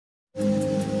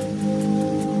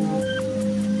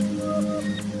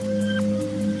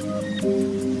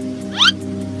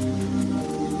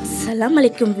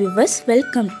Assalamualaikum viewers,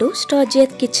 welcome to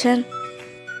JIYATH kitchen.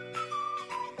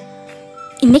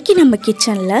 இன்னைக்கு நம்ம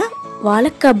கிச்சன்ல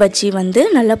வாழைக்காய் பஜ்ஜி வந்து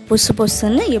நல்லா பொசு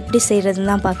பொசுன்னு எப்படி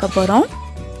செய்யறதுன்னு தான் பார்க்க போறோம்.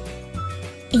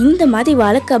 இந்த மாதிரி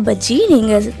வாழைக்காய் பஜ்ஜி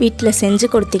நீங்க வீட்ல செஞ்சு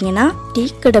கொடுத்தீங்கன்னா டீ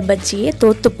கடை பஜ்ஜியே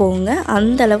தோத்து போகுங்க.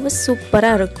 அந்த அளவு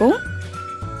சூப்பரா இருக்கும்.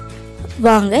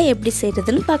 வாங்க எப்படி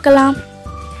செய்யறதுன்னு பார்க்கலாம்.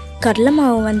 கடலை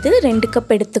மாவு வந்து 2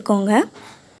 கப் எடுத்துக்கோங்க.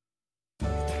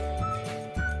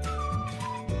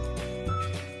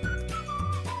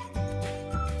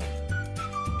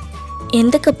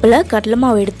 எந்த கப்பில் கடலை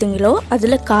மாவு எடுத்தீங்களோ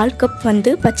அதில் 1/4 கப்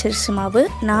வந்து பச்சரிசி மாவு.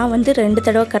 நான் வந்து 2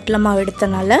 தடவை கடலை மாவு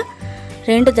எடுத்தனால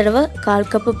 2 தடவை 1/4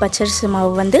 கப்பு பச்சரிசி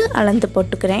மாவு வந்து அளந்து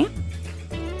போட்டுக்கிறேன்.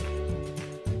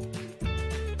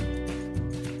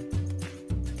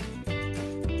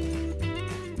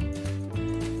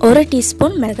 ஒரு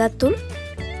டீஸ்பூன் மிளகாத்தூள்,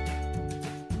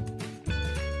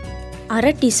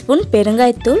 1/2 டீஸ்பூன்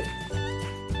பெருங்காயத்தூள்,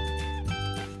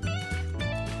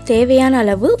 தேவையான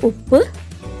அளவு உப்பு,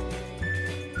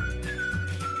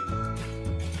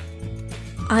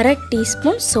 1/2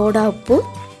 டீஸ்பூன் சோடா உப்பு,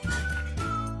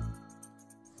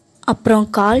 அப்புறம்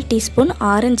 1/4 teaspoon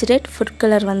orange red food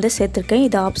colour வந்து சேர்த்துருக்கேன்.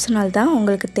 இது ஆப்ஷனல் தான்,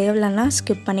 உங்களுக்கு தேவையில்லைன்னா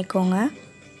ஸ்கிப் பண்ணிக்கோங்க.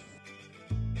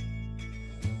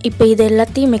 இப்போ இது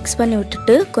எல்லாத்தையும் மிக்ஸ் பண்ணி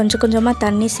விட்டுட்டு கொஞ்சம் கொஞ்சமாக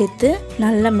தண்ணி சேர்த்து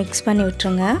நல்லா மிக்ஸ் பண்ணி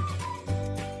விட்டுருங்க.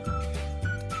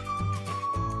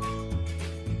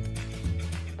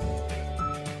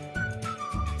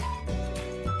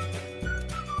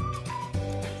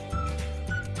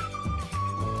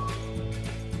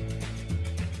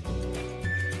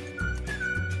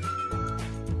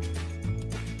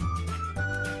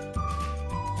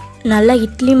 நல்லா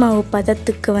இட்லி மாவு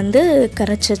பதத்துக்கு வந்து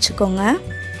கரைச்சி வச்சுக்கோங்க.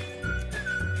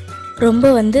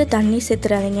 ரொம்ப வந்து தண்ணி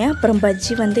சேர்த்துறாதீங்க, அப்புறம்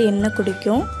பஜ்ஜி வந்து எண்ணெய்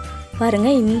குடிக்கும்.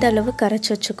 பாருங்கள், இந்த அளவு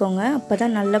கரைச்சி வச்சுக்கோங்க. அப்போ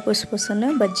தான் நல்லா பொசு பொசுன்னு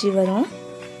பஜ்ஜி வரும்.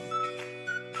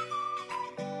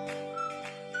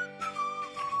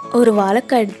 ஒரு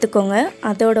வாழைக்காய் எடுத்துக்கோங்க.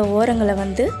 அதோட ஓரங்களை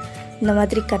வந்து இந்த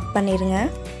மாதிரி கட் பண்ணிடுங்க.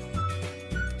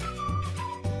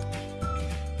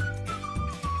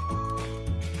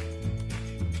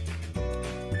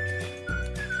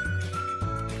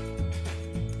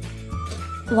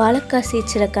 வாழைக்காய்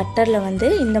சீச்சுற கட்டரில் வந்து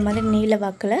இந்த மாதிரி நீல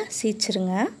வாக்கில்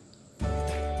சீச்சிருங்க.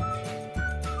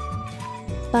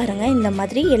 பாருங்கள், இந்த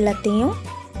மாதிரி எல்லாத்தையும்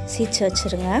சீச்சு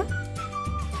வச்சுருங்க.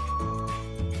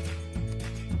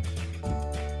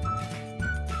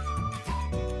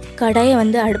 கடாயை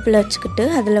வந்து அடுப்பில் வச்சுக்கிட்டு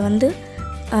அதில் வந்து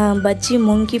பஜ்ஜி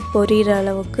முங்கி பொரியிற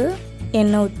அளவுக்கு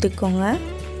எண்ணெய் ஊற்றிக்கோங்க.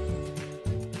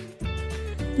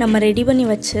 நம்ம ரெடி பண்ணி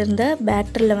வச்சுருந்த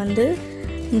பேட்டரில் வந்து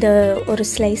இந்த ஒரு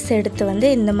ஸ்லைஸ் எடுத்து வந்து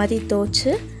இந்த மாதிரி தோச்சு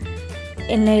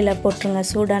எண்ணெயில் போட்டுருங்க,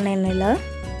 சூடான எண்ணெயில்.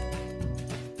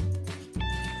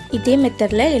 இதே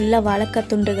மெத்தடில் எல்லா வாழைக்காய்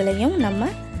துண்டுகளையும் நம்ம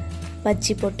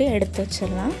பஜ்ஜி போட்டு எடுத்து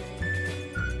வச்சிடலாம்.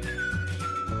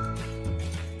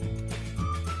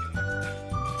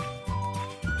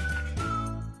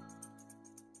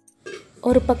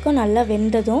 ஒரு பக்கம் நல்லா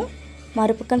வெந்ததும்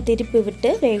மறுபக்கம் திருப்பி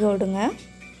விட்டு வேக விடுங்க.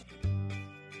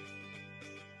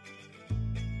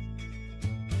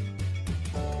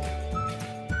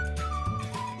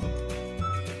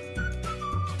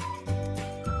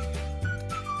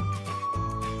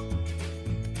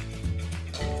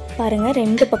 பாருங்கள்,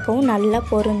 2 பக்கமும் நல்லா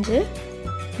பொரிஞ்சு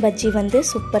பஜ்ஜி வந்து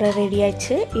சூப்பராக ரெடி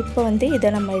ஆயிடுச்சு. இப்போ வந்து இதை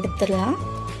நம்ம எடுத்துடலாம்.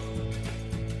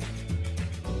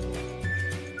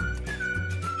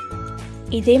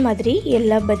 இதே மாதிரி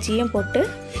எல்லா பஜ்ஜியும் போட்டு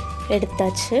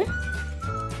எடுத்தாச்சு.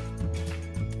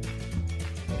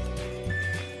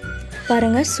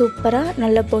 பாருங்கள், சூப்பராக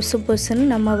நல்ல பொசு பொசுன்னு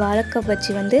நம்ம வாழைக்காய்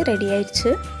பஜ்ஜி வந்து ரெடி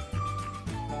ஆயிடுச்சு.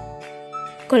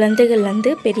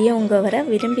 குழந்தைகள்லேருந்து பெரியவங்க வர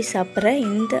விரும்பி சாப்பிட்ற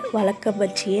இந்த வாழைக்காய்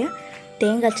பஜ்ஜியை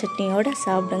தேங்காய் சட்னியோடு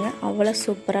சாப்பிடுங்க, அவ்வளோ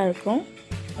சூப்பராக இருக்கும்.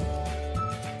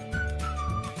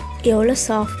 எவ்வளோ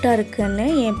சாஃப்டாக இருக்குன்னு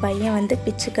என் பையன் வந்து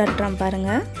பிச்சு காட்டுறான்.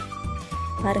 பாருங்கள்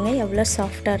பாருங்கள், எவ்வளோ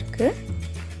சாஃப்டாக இருக்குது.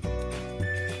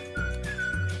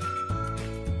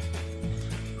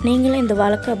 நீங்களும் இந்த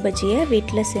வாழைக்காய் பஜ்ஜியை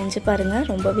வீட்டில் செஞ்சு பாருங்கள்,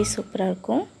 ரொம்பவே சூப்பராக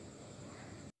இருக்கும்.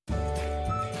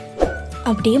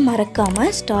 அப்படியே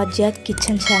மறக்காமல் JIYATH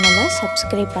கிச்சன் சேனலை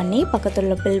சப்ஸ்கிரைப் பண்ணி பக்கத்தில்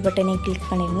உள்ள பெல் பட்டனை கிளிக்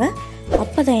பண்ணிடுங்க.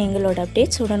 அப்போ தான் எங்களோட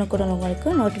அப்டேட்ஸ் உடனுக்குடன் உங்களுக்கு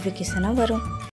நோட்டிஃபிகேஷனாக வரும்.